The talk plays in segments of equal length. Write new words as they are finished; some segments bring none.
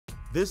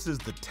This is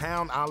the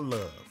town I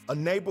love, a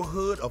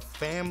neighborhood of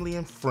family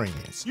and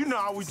friends. You know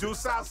how we do,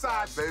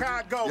 Southside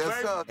Chicago, yes,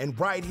 baby. Sir. And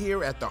right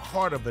here at the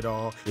heart of it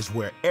all is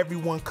where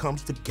everyone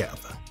comes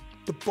together,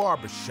 the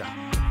Barbershop.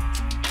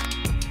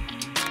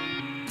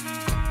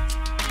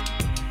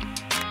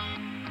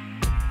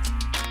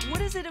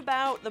 What is it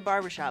about the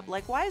barbershop?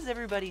 Like, why is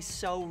everybody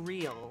so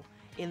real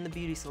in the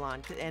beauty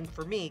salon? And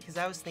for me, because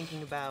I was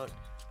thinking about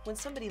when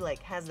somebody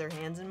like has their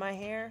hands in my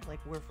hair, like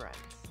we're friends.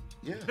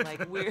 Yeah.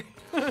 Like we're.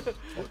 I think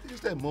it's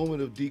that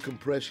moment of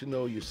decompression,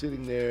 though. You're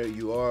sitting there,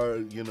 you are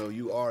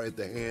at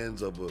the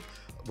hands of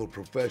a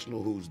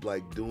professional who's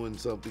like doing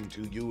something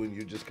to you, and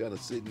you're just kind of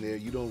sitting there.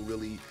 You don't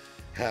really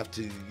have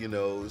to,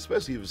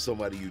 especially if it's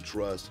somebody you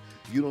trust,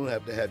 you don't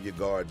have to have your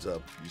guards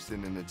up. You're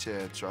sitting in a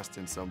chair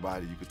trusting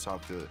somebody. You could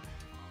talk to,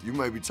 you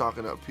may be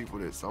talking to people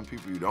that some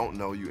people you don't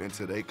know, you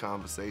enter their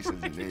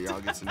conversations and then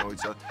y'all get to know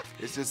each other.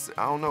 It's just,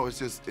 I don't know,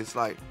 it's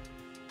like,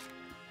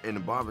 in a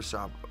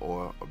barbershop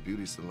or a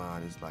beauty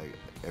salon, it's like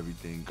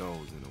everything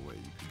goes in a way.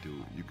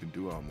 You can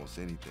do almost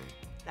anything.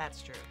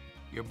 That's true.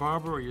 Your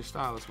barber or your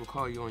stylist will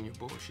call you on your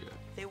bullshit.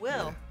 They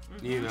will.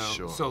 Yeah. You know,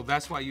 Sure. So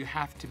that's why you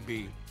have to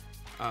be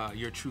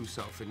your true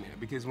self in there,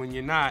 because when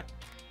you're not,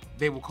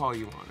 they will call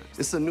you on it.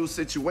 It's a new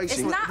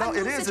situation. It's not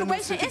a new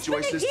situation. It's been a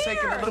It's taking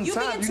a year. little You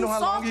time. being You too know how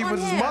long soft he on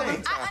was his him.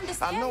 mother? I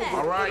understand I know, that. but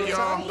All right,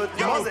 y'all. but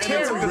Y'all it's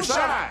Terry, real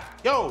Rashad.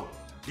 Yo,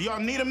 do y'all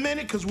need a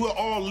minute? Because we'll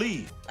all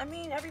leave. I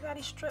mean,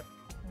 everybody stripped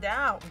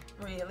down,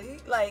 really.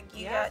 Like,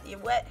 you got your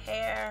wet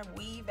hair,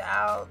 weave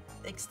out,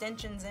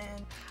 extensions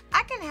in.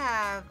 I can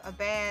have a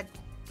bad,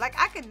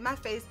 my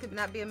face could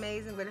not be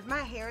amazing, but if my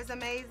hair is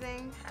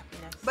amazing,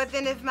 Happiness. but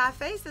then if my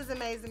face is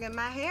amazing and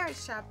my hair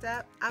is chopped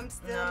up, I'm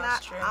still No, not,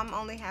 it's true. I'm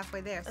only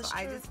halfway there. That's So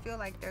I true. just feel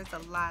like there's a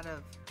lot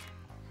of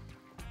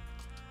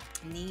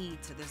need,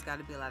 so there's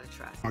gotta be a lot of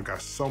trust. I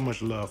got so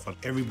much love for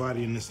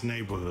everybody in this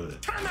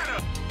neighborhood. Turn that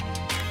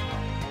up!